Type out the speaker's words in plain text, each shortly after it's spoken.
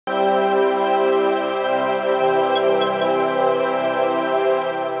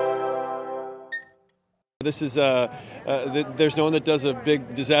This is there's no one that does a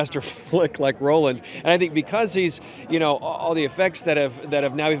big disaster flick like Roland, and I think because he's, all the effects that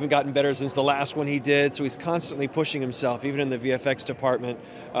have now even gotten better since the last one he did, so he's constantly pushing himself, even in the VFX department.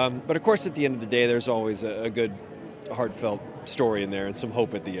 But of course, at the end of the day, there's always a good, heartfelt story in there and some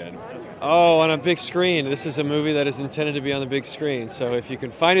hope at the end. Oh, on a big screen. This is a movie that is intended to be on the big screen. So if you can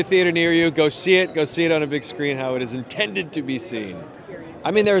find a theater near you, go see it. Go see it on a big screen, how it is intended to be seen.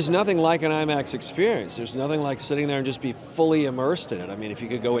 I mean, there's nothing like an IMAX experience. There's nothing like sitting there and just be fully immersed in it. I mean, if you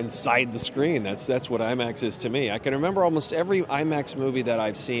could go inside the screen, that's what IMAX is to me. I can remember almost every IMAX movie that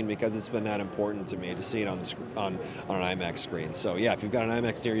I've seen because it's been that important to me to see it on an IMAX screen. So yeah, if you've got an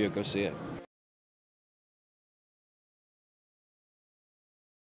IMAX near you, go see it.